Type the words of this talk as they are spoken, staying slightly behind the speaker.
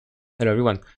Hello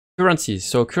everyone. Currencies.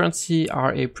 So currency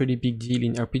are a pretty big deal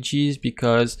in RPGs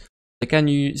because they can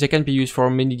be used for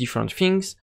many different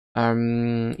things.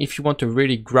 If you want a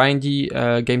really grindy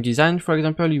game design, for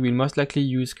example, you will most likely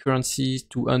use currencies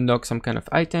to unlock some kind of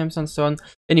items and so on.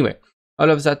 Anyway,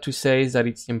 all of that to say is that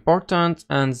it's important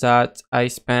and that I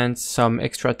spent some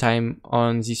extra time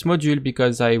on this module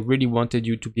because I really wanted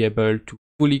you to be able to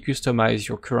fully customize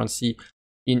your currency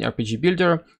in RPG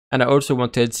Builder. And I also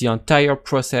wanted the entire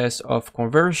process of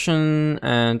conversion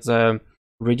and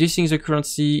reducing the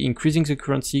currency, increasing the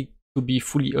currency to be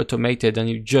fully automated, and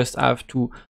you just have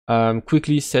to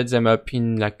quickly set them up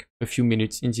in like a few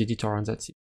minutes in the editor, and that's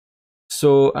it.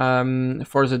 So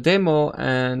for the demo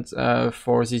and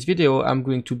for this video, I'm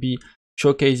going to be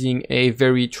showcasing a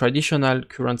very traditional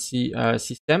currency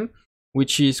system,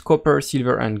 which is copper,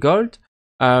 silver, and gold.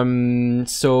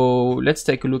 So let's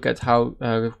take a look at how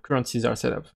currencies are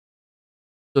set up.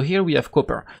 So here we have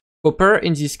copper. Copper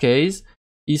in this case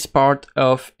is part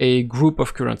of a group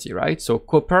of currency, right? So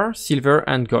copper, silver,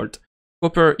 and gold.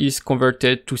 Copper is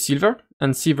converted to silver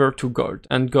and silver to gold,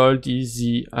 and gold is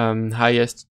the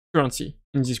highest currency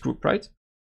in this group, right?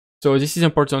 So this is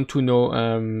important to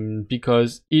know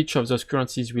because each of those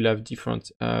currencies will have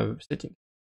different settings.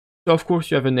 So of course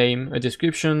you have a name, a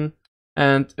description,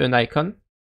 and an icon.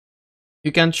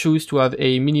 You can choose to have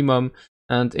a minimum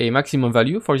and a maximum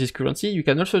value for this currency. You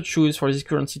can also choose for this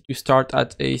currency to start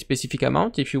at a specific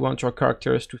amount if you want your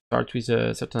characters to start with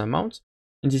a certain amount.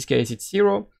 In this case, it's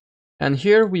 0. And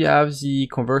here we have the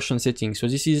conversion setting. So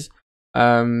this is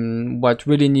what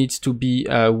really needs to be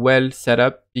well set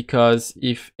up, because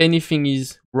if anything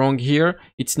is wrong here,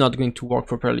 it's not going to work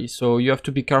properly. So you have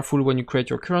to be careful when you create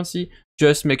your currency.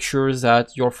 Just make sure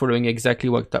that you're following exactly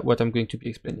what I'm going to be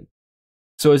explaining.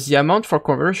 So the amount for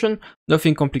conversion,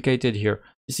 nothing complicated here.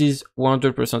 This is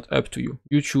 100% up to you.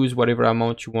 You choose whatever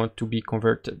amount you want to be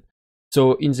converted.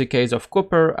 So in the case of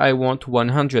copper, I want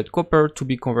 100 copper to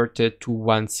be converted to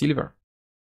 1 silver.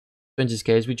 So in this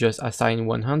case, we just assign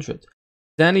 100.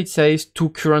 Then it says to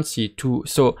currency.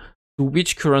 So to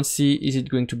which currency is it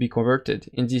going to be converted?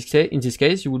 In this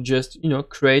case, you will just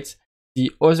create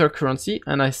the other currency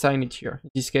and assign it here.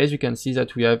 In this case, you can see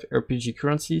that we have RPG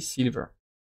currency silver.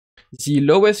 The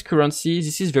lowest currency,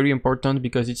 this is very important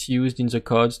because it's used in the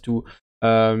codes to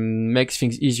make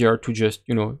things easier to just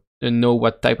know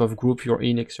what type of group you're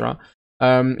in, etc.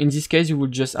 In this case, you will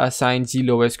just assign the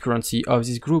lowest currency of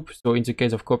this group. So in the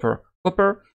case of copper,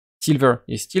 silver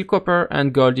is still copper,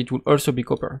 and gold, it will also be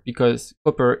copper, because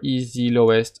copper is the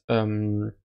lowest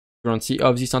currency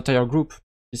of this entire group.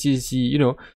 This is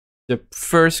the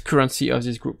first currency of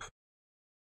this group.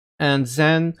 And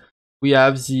then we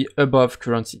have the above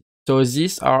currency. So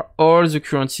these are all the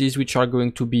currencies which are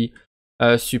going to be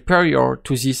superior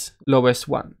to this lowest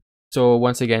one. So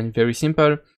once again, very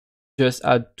simple. Just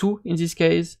add 2 in this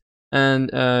case, and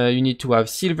you need to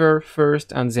have silver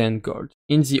first and then gold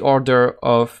in the order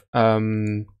of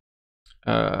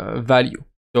value.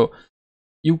 So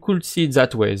you could see it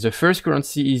that way. The first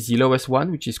currency is the lowest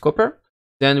one, which is copper.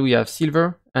 Then we have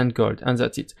silver and gold, and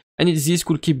that's it. And this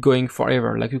could keep going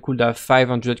forever. Like you could have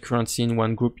 500 currency in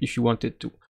one group if you wanted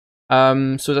to.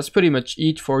 So that's pretty much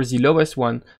it for the lowest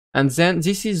one. And then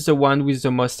this is the one with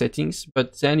the most settings.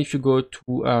 But then if you go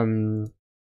to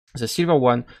the silver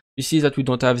one, you see that we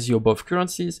don't have the above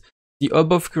currencies. The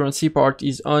above currency part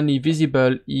is only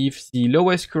visible if the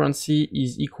lowest currency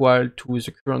is equal to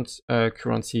the current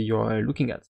currency you're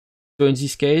looking at. So in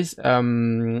this case,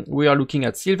 we are looking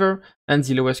at silver, and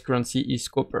the lowest currency is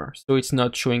copper. So it's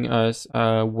not showing us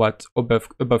what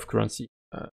above currency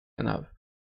can have.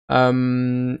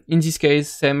 In this case,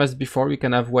 same as before, you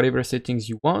can have whatever settings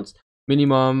you want,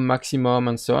 minimum, maximum,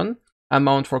 and so on.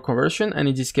 Amount for conversion, and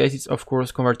in this case, it's of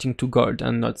course converting to gold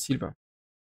and not silver.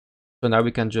 So now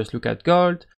we can just look at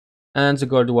gold, and the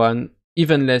gold one,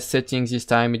 even less settings this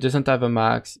time. It doesn't have a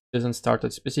max, it doesn't start at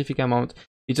a specific amount.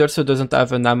 It also doesn't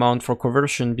have an amount for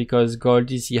conversion because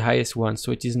gold is the highest one,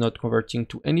 so it is not converting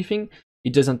to anything.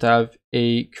 It doesn't have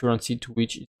a currency to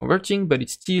which it's converting, but it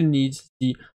still needs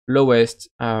the lowest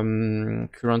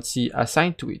currency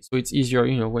assigned to it. So it's easier,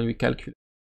 when we calculate.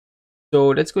 So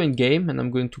let's go in game, and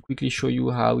I'm going to quickly show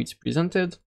you how it's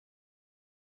presented.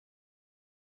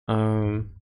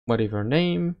 Whatever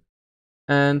name.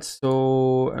 And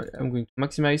so I'm going to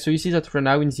maximize. So you see that for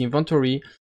now in the inventory,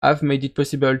 I've made it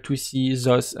possible to see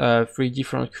those 3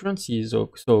 different currencies.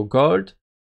 So gold,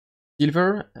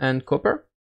 silver, and copper.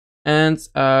 And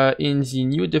in the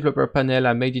new developer panel,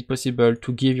 I made it possible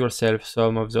to give yourself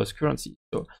some of those currencies.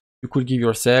 So you could give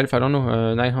yourself, I don't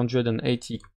know,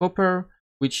 980 copper,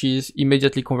 which is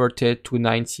immediately converted to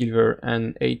 9 silver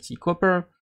and 80 copper.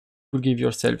 could give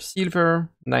yourself silver,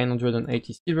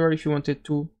 980 silver if you wanted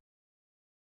to.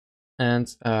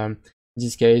 And in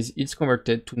this case, it's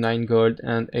converted to 9 gold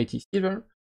and 80 silver.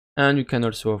 And you can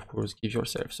also, of course, give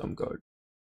yourself some gold.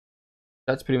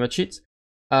 That's pretty much it.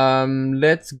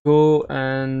 Let's go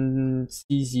and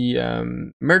see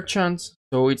the merchant.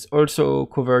 So it's also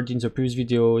covered in the previous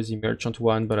video, the merchant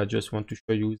one, but I just want to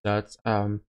show you that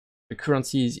the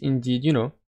currency is indeed, you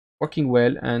know, working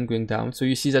well and going down. So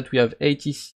you see that we have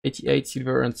 88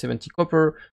 silver and 70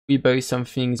 copper. We buy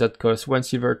something that costs 1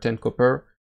 silver, 10 copper,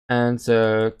 and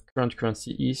the current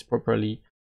currency is properly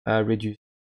reduced.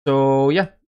 So yeah,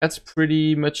 that's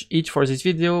pretty much it for this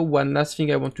video. One last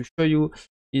thing I want to show you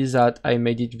is that I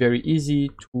made it very easy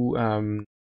to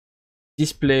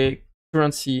display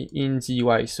currency in the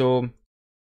UI. So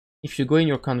if you go in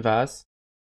your canvas,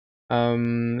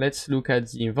 let's look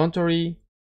at the inventory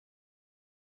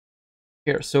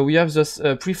here. So we have those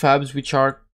prefabs which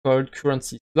are called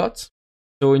currency slots.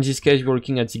 So in this case, we're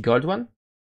looking at the gold one.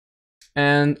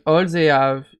 And all they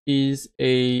have is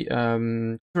a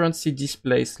currency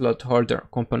display slot holder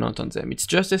component on them. It's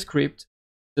just a script.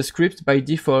 The script by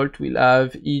default will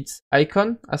have its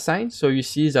icon assigned. So you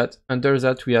see that under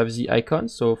that we have the icon.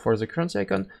 So for the currency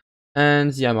icon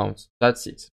and the amount, that's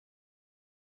it.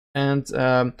 And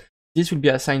this will be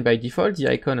assigned by default, the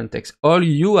icon and text. All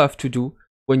you have to do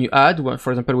when you add one,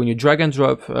 for example, when you drag and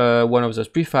drop one of those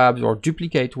prefabs or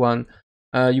duplicate one,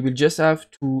 you will just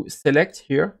have to select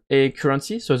here a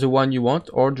currency, so the one you want,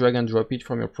 or drag and drop it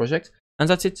from your project, and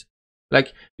that's it.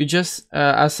 Like, you just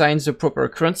assign the proper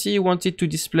currency you want it to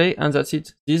display, and that's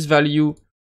it. This value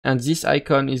and this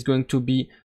icon is going to be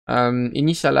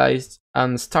initialized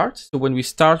and start. So when we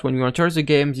start, when we enter the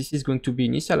game, this is going to be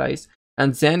initialized,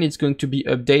 and then it's going to be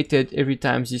updated every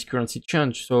time this currency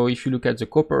changes. So if you look at the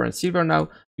copper and silver now,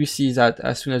 you see that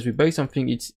as soon as we buy something,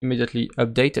 it's immediately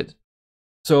updated.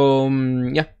 So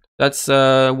yeah, that's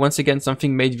once again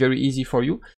something made very easy for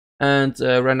you. And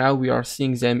right now we are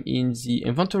seeing them in the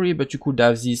inventory, but you could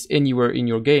have this anywhere in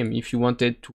your game. If you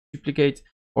wanted to duplicate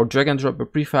or drag and drop a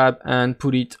prefab and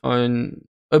put it on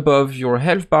above your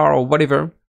health bar or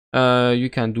whatever, you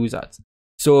can do that.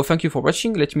 So thank you for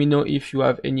watching. Let me know if you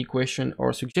have any question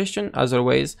or suggestion as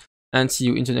always, and see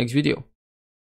you in the next video.